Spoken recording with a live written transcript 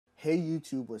Hey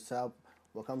YouTube, what's up?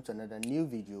 Welcome to another new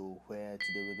video where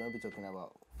today we're going to be talking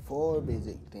about 4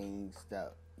 basic things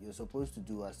that you're supposed to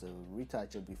do as a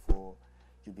retoucher before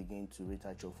you begin to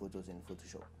retouch your photos in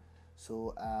Photoshop.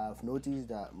 So I've noticed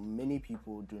that many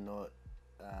people do not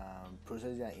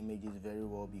process their images very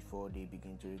well before they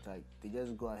begin to retouch. They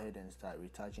just go ahead and start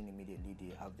retouching immediately.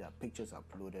 They have their pictures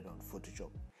uploaded on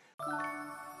Photoshop.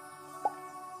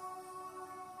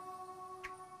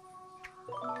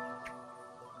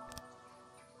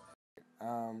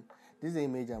 This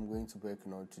image I'm going to be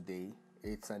working on today.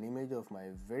 It's an image of my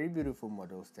very beautiful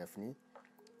model Stephanie.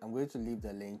 I'm going to leave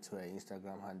the link to her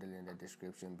Instagram handle in the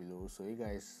description below, so you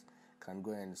guys can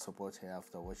go and support her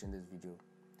after watching this video.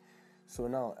 So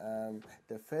now,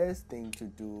 the first thing to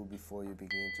do before you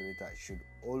begin to retouch should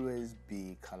always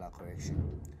be color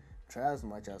correction. Try as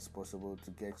much as possible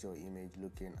to get your image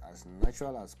looking as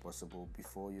natural as possible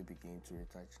before you begin to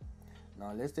retouch.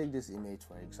 Now let's take this image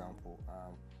for example.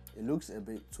 It looks a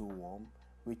bit too warm,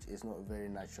 which is not very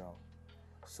natural.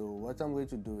 So what I'm going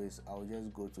to do is I'll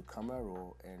just go to camera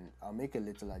raw and I'll make a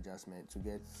little adjustment to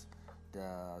get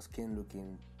the skin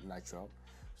looking natural.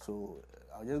 So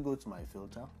I'll just go to my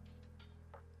filter,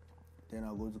 then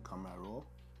I'll go to camera raw.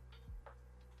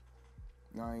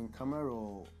 Now in camera raw,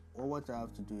 all what I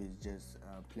have to do is just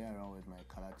play around with my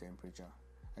color temperature.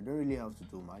 I don't really have to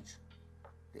do much.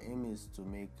 The aim is to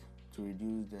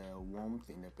reduce the warmth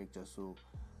in the picture, so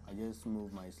I just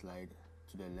move my slide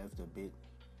to the left a bit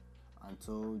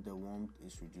until the warmth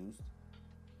is reduced.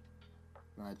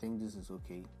 Now I think this is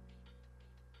okay.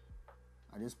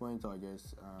 At this point I'll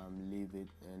just leave it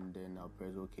and then I'll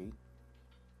press OK.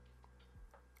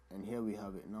 And here we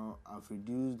have it. Now I've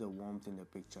reduced the warmth in the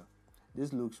picture.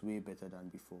 This looks way better than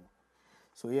before.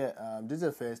 So yeah, this is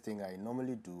the first thing I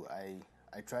normally do.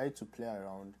 I try to play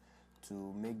around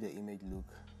to make the image look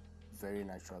very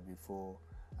natural before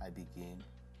I begin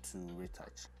to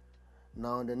retouch.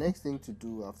 Now the next thing to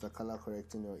do after color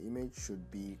correcting your image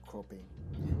should be cropping.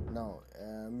 Now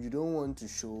you don't want to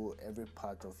show every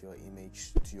part of your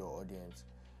image to your audience,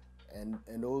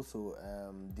 and also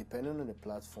depending on the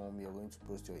platform you're going to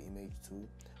post your image to.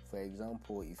 For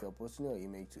example, if you're posting your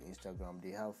image to Instagram,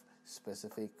 they have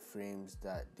specific frames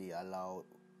that they allow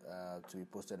to be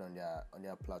posted on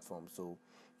their platform. So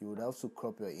you would have to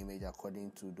crop your image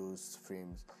according to those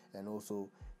frames, and also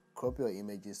crop your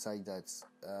images such that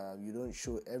you don't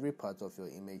show every part of your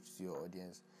image to your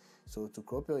audience. So to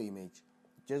crop your image,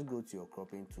 just go to your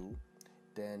cropping tool.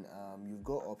 Then you've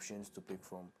got options to pick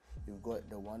from. You've got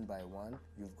the 1:1,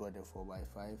 you've got the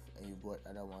 4:5, and you've got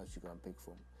other ones you can pick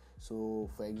from. So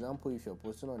for example, if you're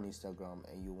posting on Instagram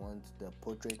and you want the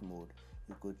portrait mode,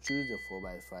 you could choose the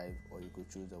 4:5 or you could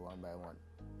choose the 1:1.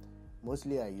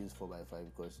 Mostly I use 4:5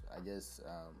 because I just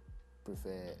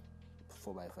prefer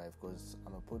 4:5 because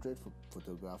I'm a portrait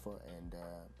photographer, and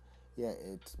yeah,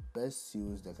 it best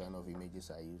suits the kind of images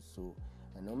I use. So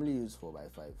I normally use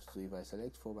 4:5. So if I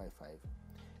select 4:5,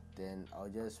 then I'll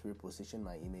just reposition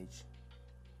my image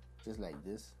just like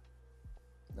this.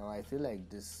 Now I feel like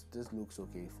this looks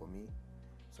okay for me,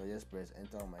 so I just press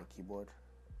enter on my keyboard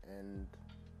and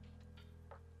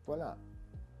voila.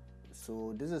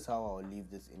 So this is how I'll leave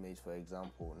this image, for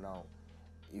example. Now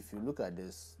if you look at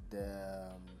this,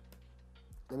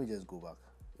 let me just go back.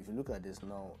 If you look at this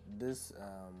now, this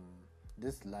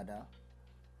ladder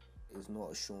is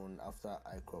not shown after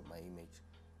I crop my image,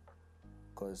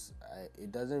 because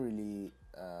it doesn't really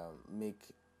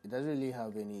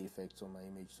have any effects on my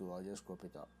image. So I'll just crop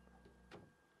it out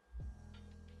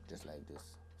just like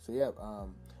this. So yeah,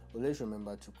 always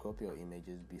remember to crop your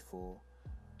images before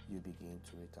you begin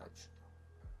to retouch.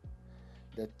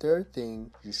 The third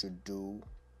thing you should do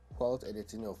while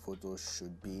editing your photos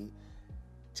should be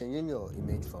changing your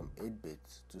image from 8-bit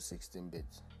to 16-bit.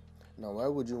 Now why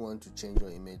would you want to change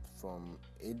your image from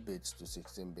 8-bit to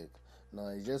 16-bit? Now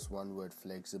it's just one word: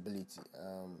 flexibility.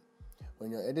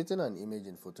 When you're editing an image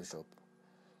in Photoshop,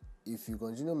 if you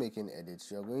continue making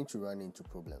edits, you're going to run into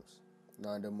problems.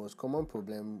 Now the most common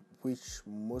problem which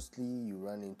mostly you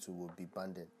run into will be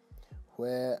banding,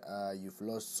 where you've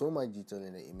lost so much detail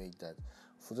in the image that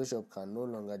Photoshop can no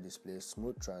longer display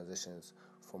smooth transitions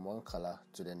from one color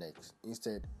to the next.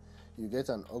 Instead, you get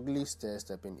an ugly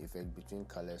stair-stepping effect between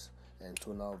colors and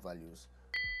tonal values,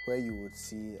 where you would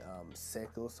see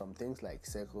circles, some things like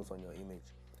circles on your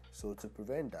image. So to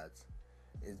prevent that,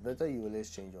 it's better you always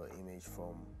change your image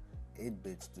from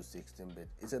 8-bit to 16-bit.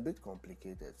 It's a bit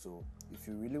complicated, so if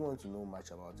you really want to know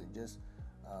much about it, just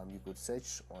you could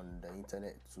search on the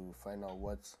internet to find out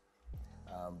what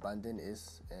banding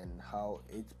is and how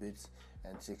 8-bit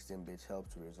and 16-bit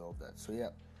help to resolve that. So yeah,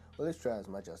 always try as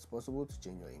much as possible to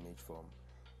change your image from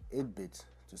 8-bit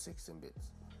to 16-bit.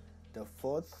 The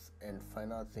fourth and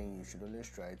final thing you should always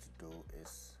try to do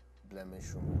is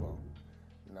blemish removal.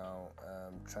 Now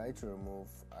try to remove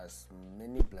as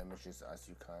many blemishes as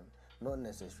you can, not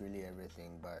necessarily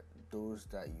everything, but those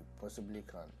that you possibly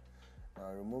can.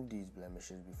 Now remove these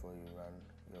blemishes before you run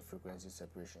your frequency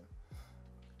separation.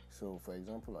 So for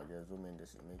example, I'll just zoom in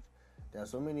this image. There are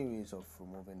so many ways of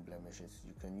removing blemishes.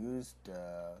 You can use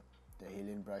the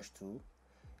healing brush tool,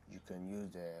 you can use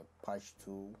the patch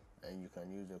tool, and you can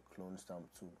use the clone stamp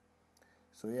tool.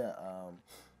 So yeah,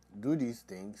 do these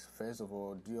things. First of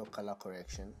all, do your color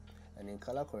correction, and in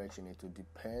color correction it will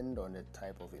depend on the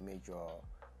type of image you're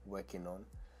working on.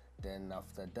 Then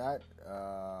after that,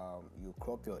 you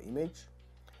crop your image.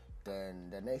 Then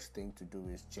the next thing to do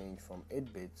is change from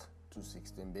 8-bit to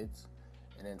 16 bits,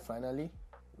 and then finally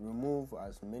remove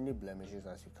as many blemishes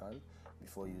as you can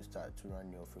before you start to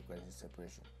run your frequency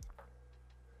separation.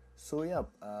 So yeah,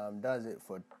 that's it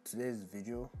for today's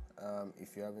video.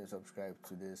 If you haven't subscribed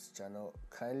to this channel,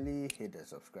 kindly hit the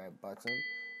subscribe button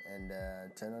and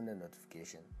turn on the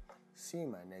notification. See you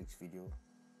in my next video.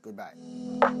 Goodbye.